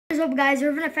up, guys?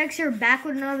 Urban Effects here, back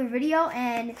with another video,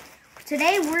 and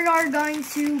today we are going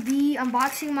to be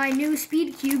unboxing my new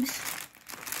speed cubes.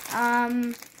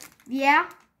 Yeah.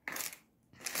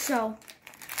 So,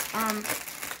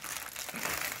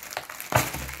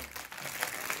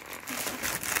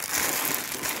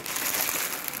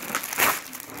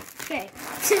 okay.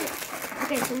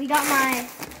 Okay, so we got my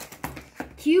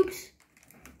cubes,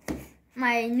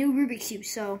 my new Rubik's Cube.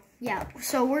 So, yeah.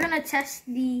 So we're gonna test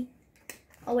the.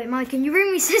 Oh wait, Mom, can you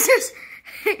bring me scissors?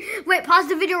 Wait, pause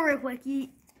the video real quick. You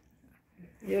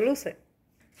lose it.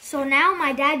 So now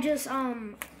my dad just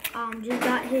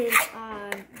got his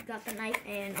got the knife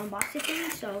and unboxed it for me.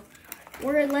 So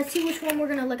let's see which one we're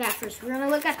gonna look at first. We're gonna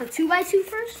look at the 2x2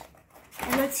 first,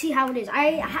 and let's see how it is.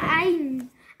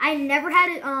 I never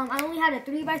had it. I only had a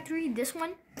 3x3. This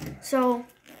one. So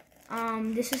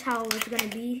this is how it's gonna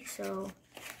be. So.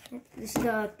 This is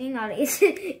the thing on it.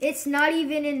 It's not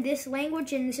even in this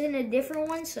language, and it's in a different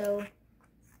one. So,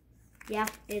 yeah,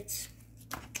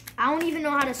 I don't even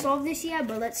know how to solve this yet,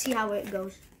 but let's see how it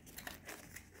goes.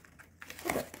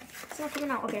 It's not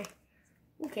coming out. Okay.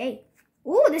 Okay.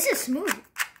 Ooh, this is smooth.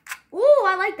 Ooh,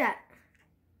 I like that.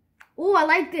 Ooh, I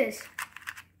like this.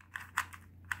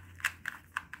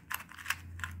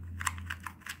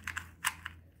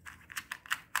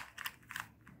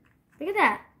 Look at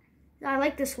that. I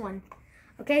like this one.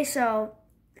 Okay, so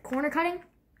corner cutting.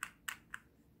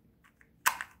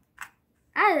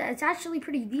 It's actually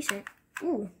pretty decent.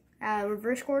 Ooh,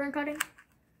 reverse corner cutting.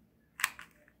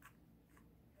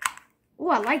 Ooh,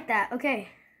 I like that. Okay.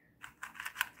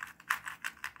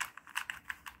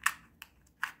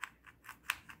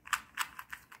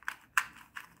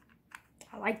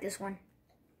 I like this one.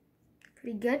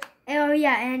 Pretty good. Oh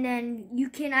yeah, and then you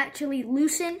can actually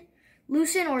loosen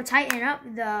or tighten up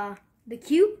the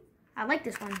cube. I like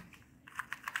this one.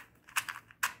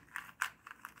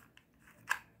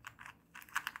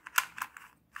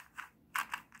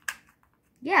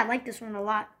 Yeah, I like this one a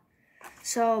lot.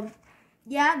 So,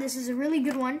 yeah, this is a really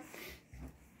good one.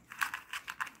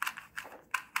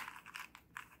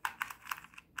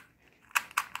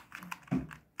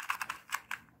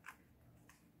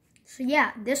 So,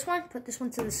 yeah, this one, put this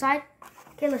one to the side.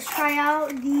 Okay, let's try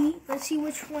out let's see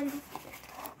which one.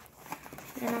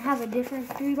 And I have a different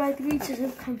 3x3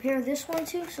 to compare this one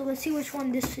to. So let's see which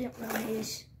one this one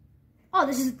is. Oh,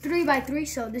 this is a 3x3.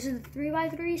 So this is a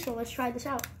 3x3. So let's try this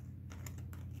out.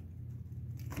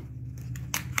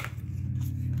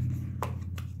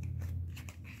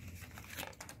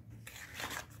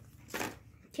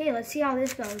 Okay, let's see how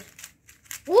this goes.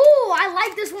 Ooh, I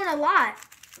like this one a lot.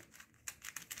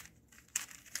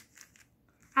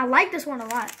 I like this one a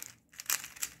lot.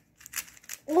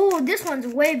 Ooh, this one's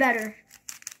way better.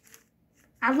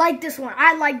 I like this one.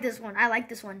 I like this one. I like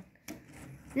this one.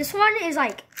 This one is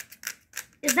like,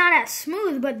 it's not as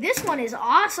smooth, but this one is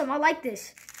awesome. I like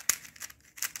this.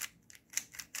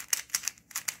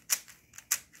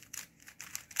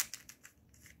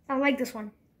 I like this one.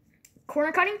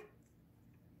 Corner cutting.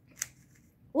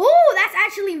 Ooh, that's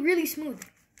actually really smooth.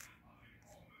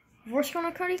 Reverse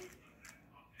corner cutting.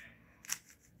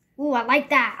 Ooh, I like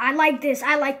that. I like this.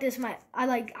 I like this.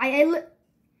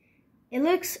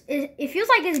 It feels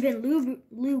like it's been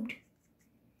lubed.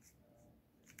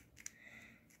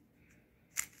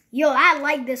 Yo, I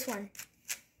like this one.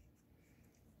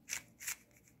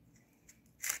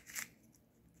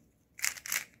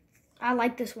 I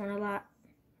like this one a lot.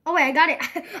 Oh wait, I got it.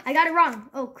 I got it wrong.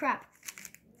 Oh crap.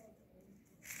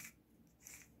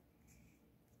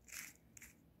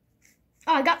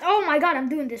 Oh my god, I'm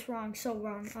doing this wrong. So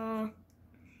wrong.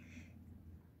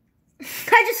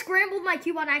 I just scrambled my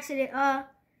cube on accident.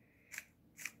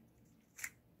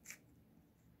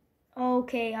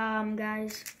 Okay,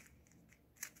 guys.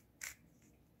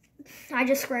 I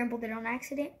just scrambled it on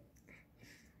accident.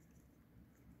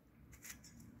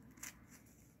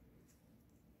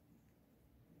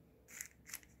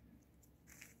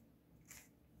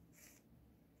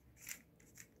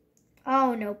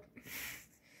 Oh, nope.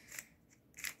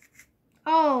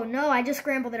 Oh, no, I just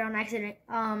scrambled it on accident.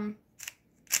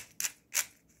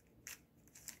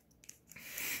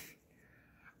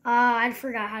 I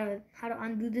forgot how to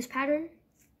undo this pattern.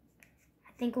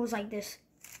 I think it was like this.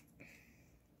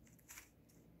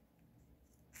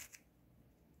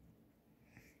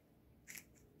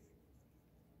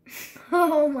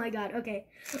 Oh my god, okay.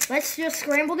 Let's just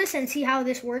scramble this and see how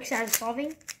this works as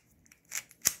solving.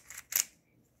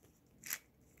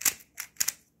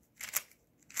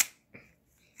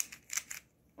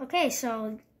 Okay,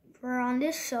 so we're on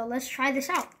this, so let's try this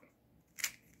out.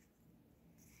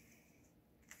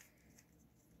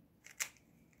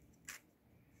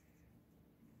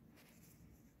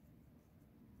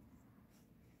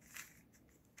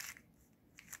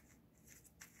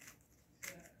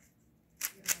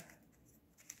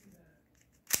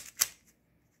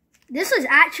 This was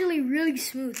actually really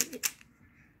smooth.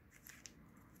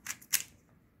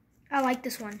 I like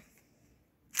this one.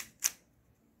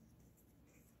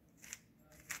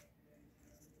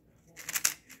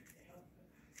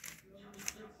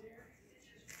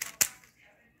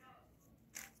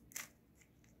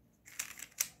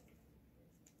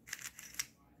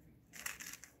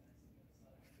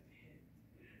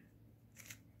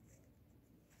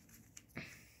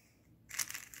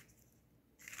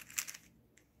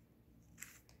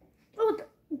 Oh,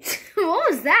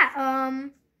 what was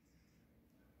that?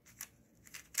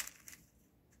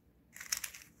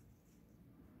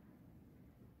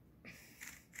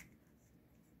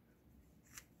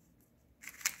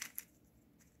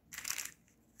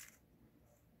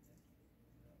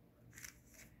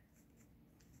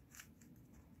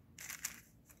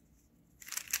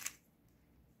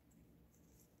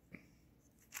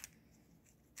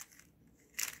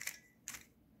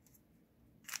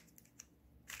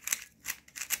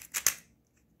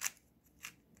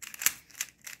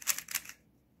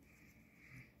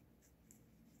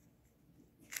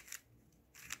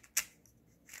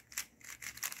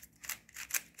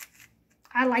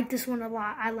 I like this one a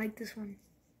lot. I like this one.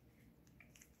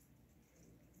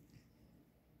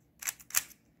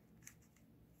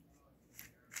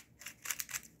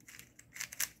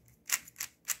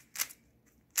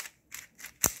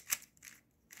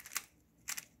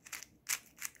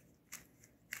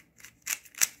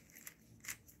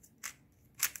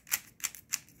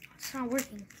 It's not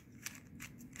working.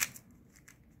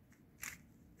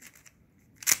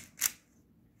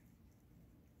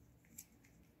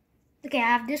 Okay, I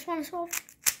have this one solved.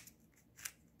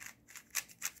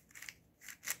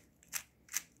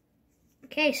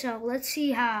 Okay, so let's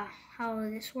see how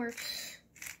this works.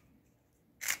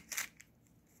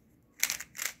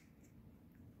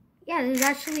 Yeah, this is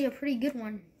actually a pretty good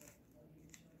one.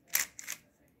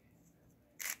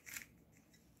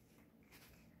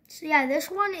 So yeah,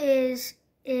 this one is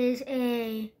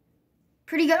a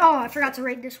pretty good. Oh, I forgot to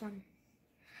rate this one.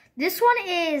 This one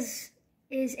is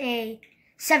a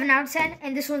 7 out of 10,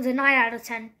 and this one's a 9 out of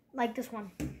 10, like this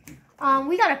one.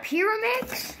 We got a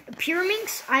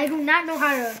Pyraminx. I do not know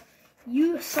how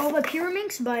to solve a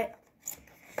Pyraminx, but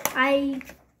I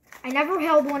never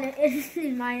held one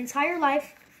in my entire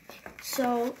life.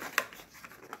 So,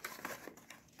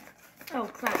 oh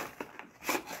crap.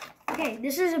 Okay,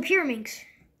 this is a Pyraminx.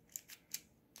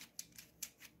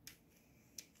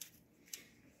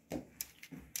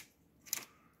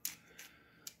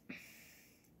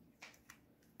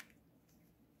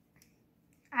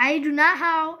 I do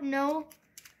not know.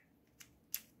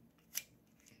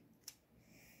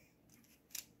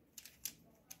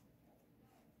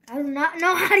 I do not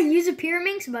know how to use a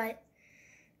Pyraminx, but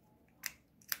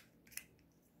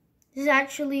this is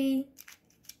actually.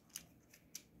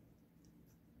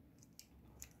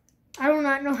 I do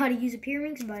not know how to use a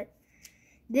Pyraminx, but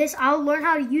I'll learn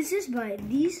how to use this, but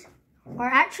these are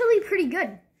actually pretty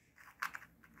good.